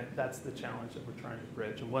 right? That's the challenge that we're trying to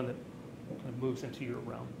bridge, and one that kind of moves into your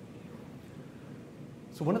realm.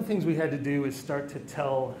 So one of the things we had to do is start to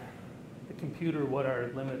tell the computer what our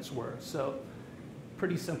limits were. So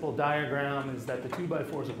pretty simple diagram is that the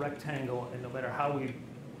 2x4 is a rectangle, and no matter how we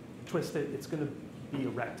twist it, it's going to be a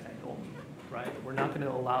rectangle, right? We're not going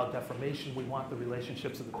to allow deformation. We want the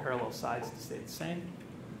relationships of the parallel sides to stay the same.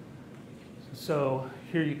 So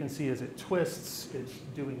here you can see as it twists, it's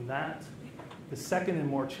doing that. The second and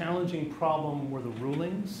more challenging problem were the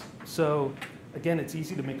rulings. So again, it's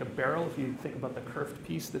easy to make a barrel if you think about the curved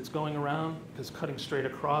piece that's going around, because cutting straight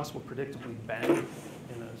across will predictably bend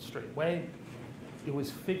in a straight way. It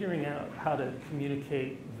was figuring out how to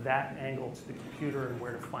communicate that angle to the computer and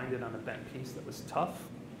where to find it on a bent piece that was tough,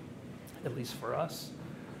 at least for us.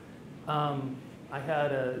 I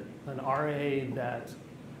had an RA that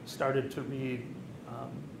started to read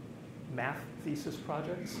math thesis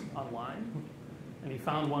projects online. And he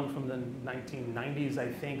found one from the 1990s,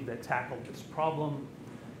 I think, that tackled this problem.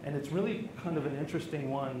 And it's really kind of an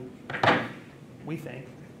interesting one, we think,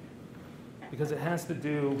 because it has to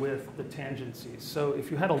do with the tangencies. So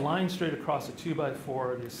if you had a line straight across a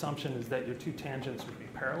 2x4, the assumption is that your two tangents would be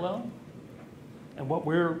parallel. And what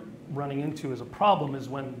we're running into as a problem is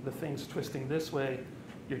when the thing's twisting this way,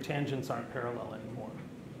 your tangents aren't parallel anymore,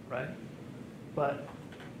 right? But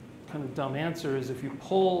kind of dumb answer is if you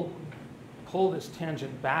pull this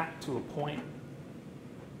tangent back to a point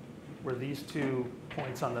where these two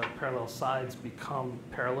points on the parallel sides become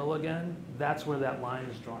parallel again, that's where that line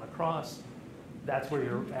is drawn across. That's where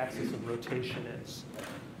your axis of rotation is.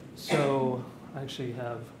 So I actually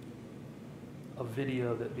have a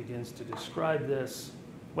video that begins to describe this.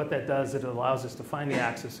 What that does, it allows us to find the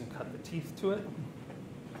axis and cut the teeth to it.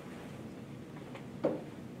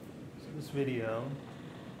 this video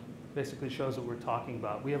basically shows what we're talking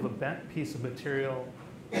about. We have a bent piece of material.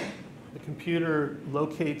 The computer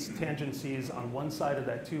locates tangencies on one side of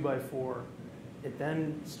that 2x4. It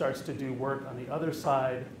then starts to do work on the other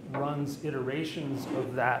side, runs iterations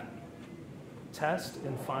of that test,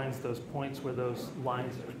 and finds those points where those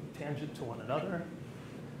lines are tangent to one another.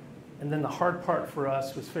 And then the hard part for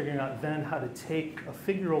us was figuring out then how to take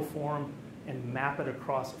a figural form and map it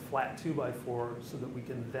across a flat 2x4 so that we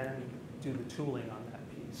can then do the tooling on that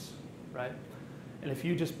piece, right? And if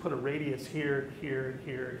you just put a radius here, here,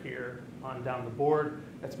 here, here on down the board,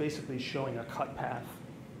 that's basically showing a cut path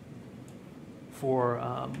for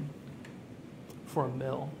a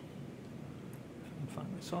mill. Let me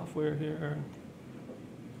find my software here.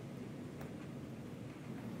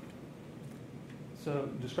 So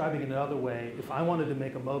describing it another way, if I wanted to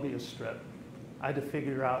make a Mobius strip, I had to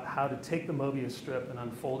figure out how to take the Mobius strip and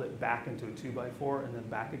unfold it back into a 2x4 and then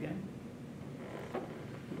back again.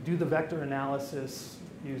 Do the vector analysis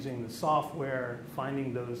using the software,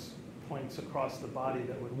 finding those points across the body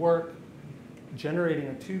that would work, generating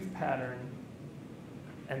a tooth pattern,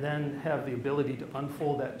 and then have the ability to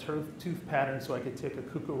unfold that tooth pattern so I could take a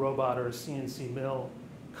Kuka robot or a CNC mill,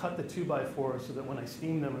 cut the 2x4 so that when I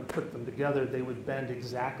steam them and put them together, they would bend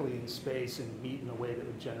exactly in space and meet in a way that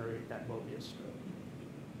would generate that Mobius strip.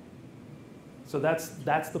 So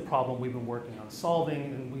that's the problem we've been working on solving,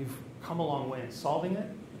 and we've come a long way in solving it.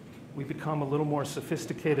 We've become a little more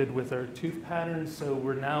sophisticated with our tooth patterns, so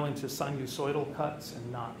we're now into sinusoidal cuts and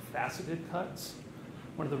not faceted cuts.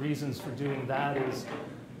 One of the reasons for doing that is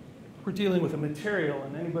we're dealing with a material,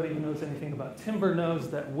 and anybody who knows anything about timber knows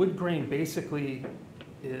that wood grain basically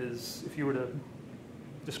is, if you were to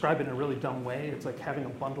describe it in a really dumb way, it's like having a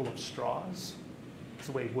bundle of straws. It's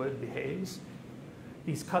the way wood behaves.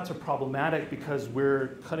 These cuts are problematic because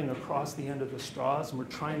we're cutting across the end of the straws and we're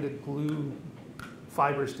trying to glue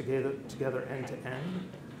fibers together end to end.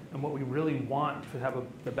 And what we really want to have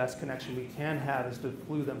the best connection we can have is to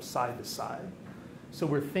glue them side to side. So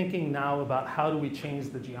we're thinking now about how do we change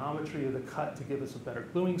the geometry of the cut to give us a better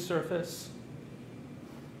gluing surface,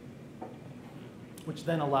 which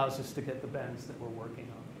then allows us to get the bends that we're working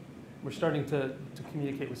on. We're starting to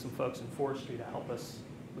communicate with some folks in forestry to help us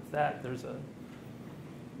with that. There's a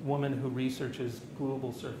woman who researches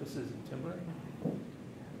gluable surfaces in timber,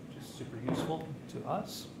 which is super useful to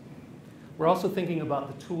us. We're also thinking about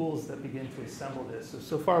the tools that begin to assemble this.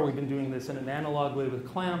 So far we've been doing this in an analog way with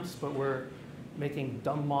clamps, but we're making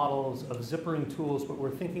dumb models of zippering tools, but we're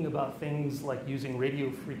thinking about things like using radio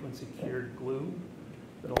frequency cured glue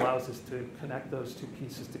that allows us to connect those two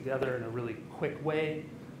pieces together in a really quick way.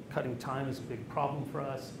 Cutting time is a big problem for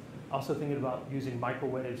us. Also thinking about using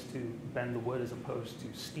microwaves to bend the wood as opposed to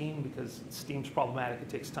steam, because steam's problematic. It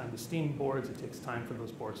takes time to steam boards. It takes time for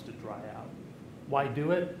those boards to dry out. Why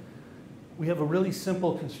do it? We have a really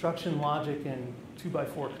simple construction logic in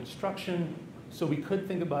 2x4 construction, so we could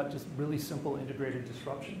think about just really simple integrated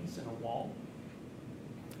disruptions in a wall.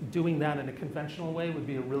 Doing that in a conventional way would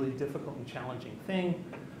be a really difficult and challenging thing.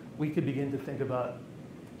 We could begin to think about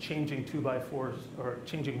changing 2x4s or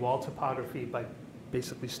changing wall topography by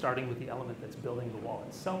basically starting with the element that's building the wall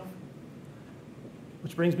itself.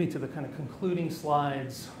 Which brings me to the kind of concluding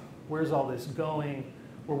slides. Where's all this going?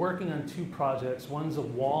 We're working on two projects. One's a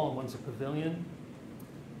wall and one's a pavilion.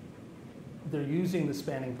 They're using the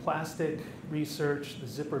spanning plastic research, the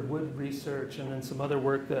zippered wood research, and then some other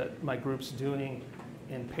work that my group's doing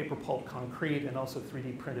in paper pulp concrete and also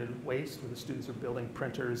 3D printed waste, where the students are building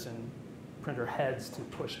printers and printer heads to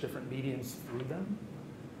push different mediums through them.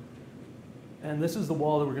 And this is the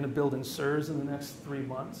wall that we're going to build in SIRS in the next 3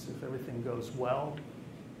 months, if everything goes well.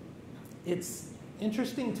 It's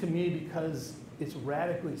interesting to me because it's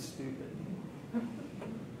radically stupid.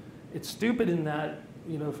 It's stupid in that,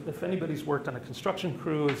 you know, if anybody's worked on a construction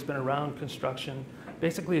crew, has been around construction,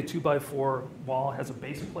 basically a 2x4 wall has a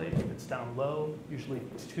base plate that's down low, usually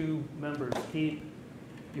 2 members deep.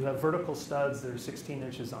 You have vertical studs that are 16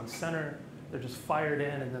 inches on center. They're just fired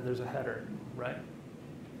in, and then there's a header, right?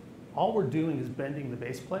 All we're doing is bending the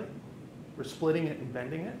base plate. We're splitting it and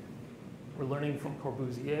bending it. We're learning from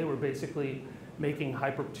Corbusier. We're basically making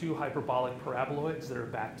two hyperbolic paraboloids that are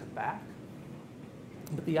back to back.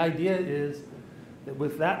 But the idea is that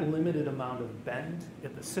with that limited amount of bend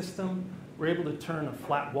in the system, we're able to turn a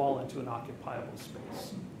flat wall into an occupiable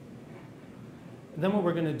space. And then what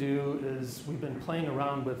we're going to do is, we've been playing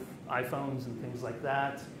around with iPhones and things like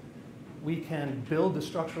that. We can build the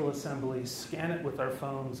structural assembly, scan it with our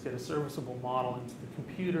phones, get a serviceable model into the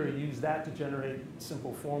computer, use that to generate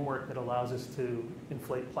simple formwork that allows us to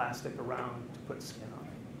inflate plastic around to put skin on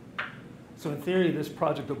it. So in theory, this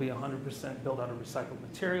project will be 100% built out of recycled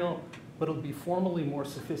material, but it'll be formally more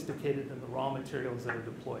sophisticated than the raw materials that are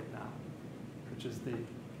deployed now, which is the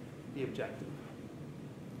objective.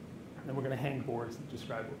 And then we're going to hang boards that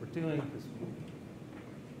describe what we're doing, because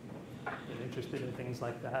we're interested in things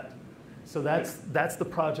like that. So that's the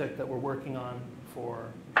project that we're working on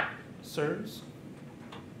for SERS.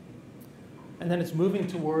 And then it's moving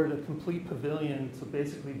toward a complete pavilion, so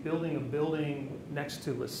basically building a building next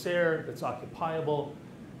to LeSerre that's occupiable,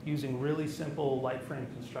 using really simple light frame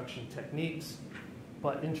construction techniques,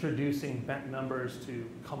 but introducing bent members to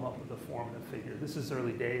come up with a form and a figure. This is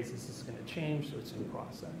early days, this is going to change, so it's in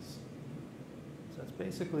process. So that's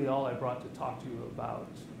basically all I brought to talk to you about,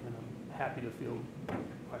 and I'm happy to field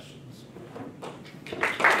questions.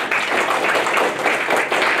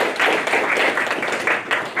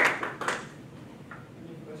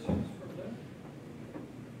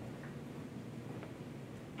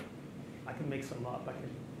 I can make some up. I can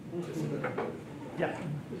just, yeah.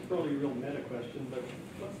 It's probably a real meta question, but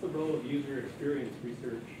what's the role of user experience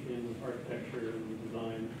research in architecture and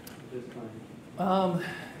design of this kind?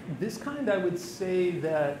 This kind, I would say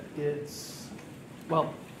that it's,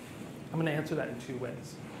 well, I'm going to answer that in two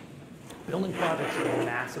ways. Building projects are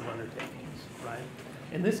massive undertakings, right?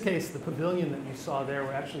 In this case, the pavilion that you saw there,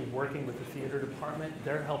 we're actually working with the theater department.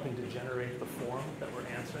 They're helping to generate the form that we're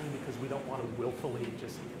answering because we don't want to willfully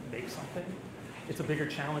just make something. It's a bigger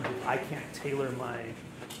challenge if I can't tailor my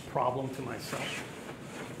problem to myself.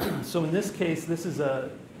 So in this case, this is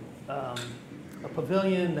a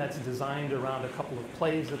pavilion that's designed around a couple of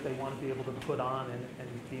plays that they want to be able to put on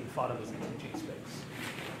and being thought of as a teaching space.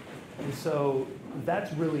 And so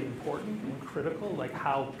that's really important and critical, like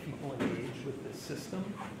how people engage with this system.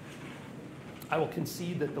 I will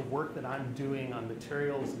concede that the work that I'm doing on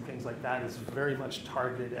materials and things like that is very much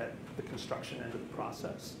targeted at the construction end of the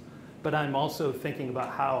process. But I'm also thinking about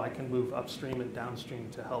how I can move upstream and downstream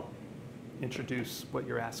to help introduce what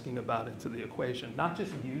you're asking about into the equation. Not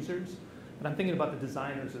just users, but I'm thinking about the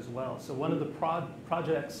designers as well. So one of the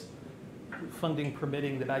projects, funding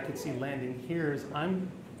permitting, that I could see landing here is I'm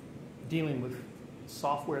dealing with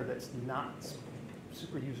software that's not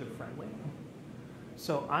super user-friendly.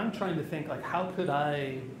 So I'm trying to think, like, how could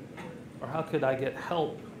I get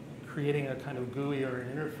help creating a kind of GUI or an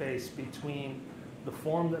interface between the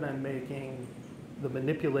form that I'm making, the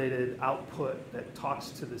manipulated output that talks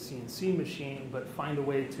to the CNC machine, but find a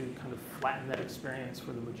way to kind of flatten that experience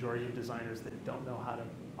for the majority of designers that don't know how to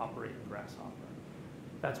operate in Grasshopper.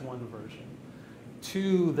 That's one version.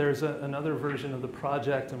 Two, there's another version of the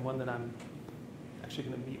project, and one that I'm actually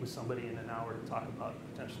going to meet with somebody in an hour to talk about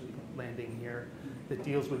potentially landing here, that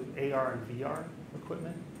deals with AR and VR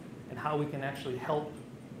equipment and how we can actually help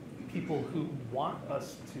people who want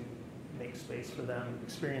us to make space for them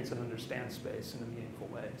experience and understand space in a meaningful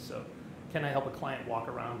way. So can I help a client walk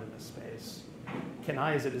around in this space? Can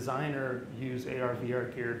I, as a designer, use AR,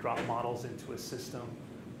 VR gear, drop models into a system,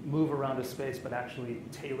 move around a space, but actually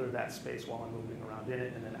tailor that space while I'm moving around in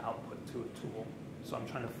it and then output to a tool? So I'm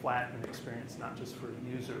trying to flatten the experience, not just for the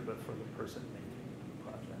user, but for the person making the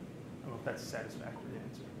project. I don't know if that's a satisfactory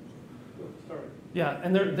answer. Sorry. Yeah,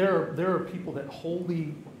 and there are people that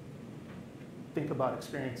wholly think about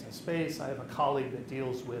experience in space. I have a colleague that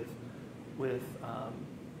deals with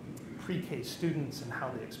pre-K students and how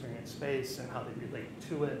they experience space and how they relate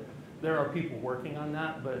to it. There are people working on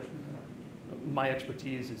that, but my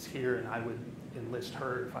expertise is here, and I would enlist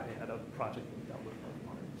her if I had a project that dealt with both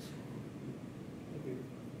parties. Thank you.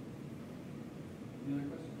 Any other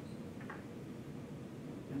questions?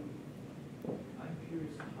 I'm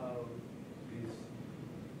curious how this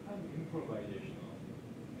improvisational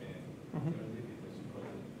and serendipitous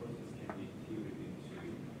process can be tiered into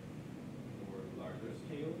more larger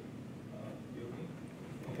scale building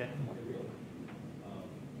Okay. material.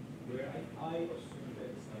 Where I assume that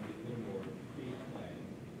it's going to be a little more pre-planned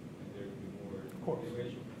and there will be more course.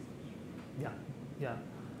 integration. Yeah.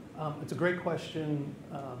 It's a great question.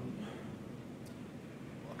 A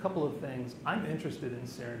couple of things. I'm interested in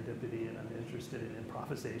serendipity and I'm interested in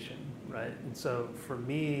improvisation, right? And so for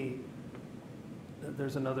me,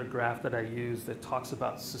 there's another graph that I use that talks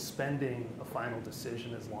about suspending a final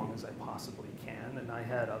decision as long as I possibly can. And I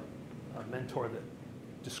had a mentor that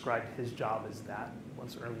described his job as that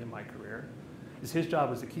once early in my career. His job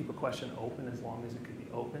was to keep a question open as long as it could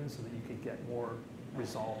be open so that you could get more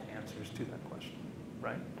resolved answers to that question,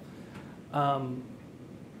 right?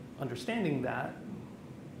 Understanding that,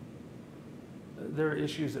 there are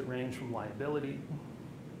issues that range from liability,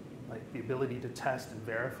 like the ability to test and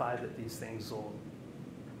verify that these things will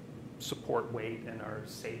support weight and are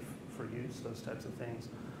safe for use, those types of things,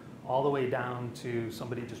 all the way down to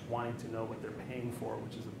somebody just wanting to know what they're paying for,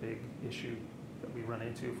 which is a big issue that we run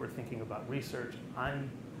into if we're thinking about research.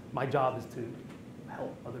 My job is to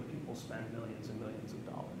help other people spend millions and millions of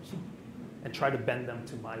dollars and try to bend them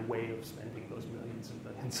to my way of spending those millions and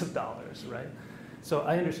millions of dollars, right? So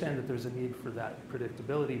I understand that there's a need for that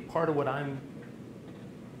predictability. Part of what I'm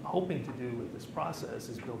hoping to do with this process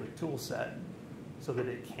is build a tool set so that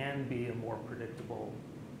it can be a more predictable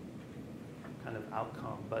kind of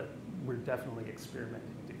outcome, but we're definitely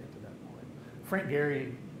experimenting to get to that point. Frank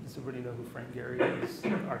Gehry, does everybody know who Frank Gehry is?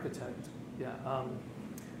 Architect. Yeah.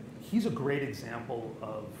 He's a great example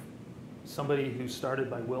of somebody who started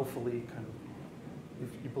by willfully kind of,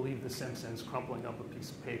 if you believe The Simpsons, crumpling up a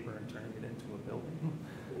piece of paper and turning it into a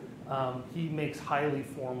building. He makes highly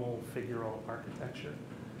formal figural architecture.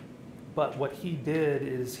 But what he did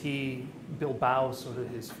is Bilbao, sort of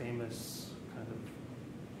his famous kind of,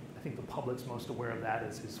 I think the public's most aware of that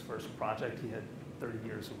as his first project. He had 30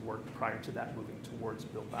 years of work prior to that moving towards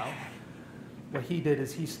Bilbao. What he did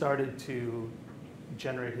is he started to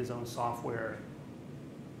generate his own software.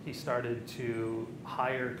 He started to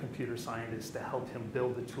hire computer scientists to help him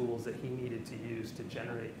build the tools that he needed to use to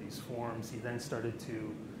generate these forms. He then started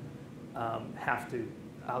to have to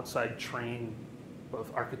outside train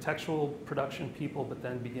both architectural production people, but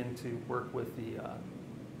then begin to work with the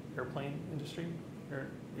airplane industry,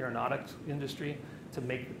 aeronautics industry, to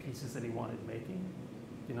make the pieces that he wanted making.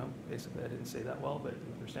 You know, basically, I didn't say that well, but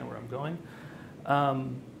you understand where I'm going.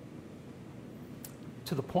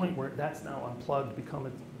 To the point where that's now unplugged,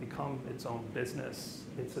 become its own business.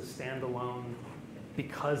 It's a standalone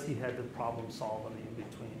because he had to problem solve on the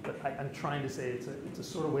in-between. But I'm trying to say it's a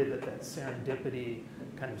sort of way that serendipity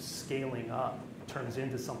kind of scaling up turns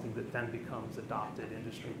into something that then becomes adopted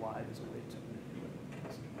industry-wide as a way to manipulate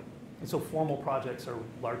things. And so formal projects are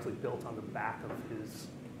largely built on the back of his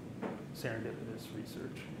serendipitous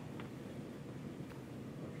research.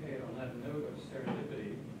 Okay, on that note of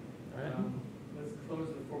serendipity, All right. let's close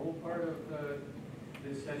the formal part of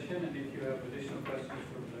this session, and if you have additional questions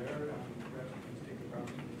for Blair, perhaps you can stick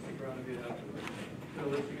around a bit afterwards. So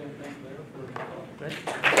let's again thank Blair for his talk.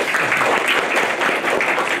 Great.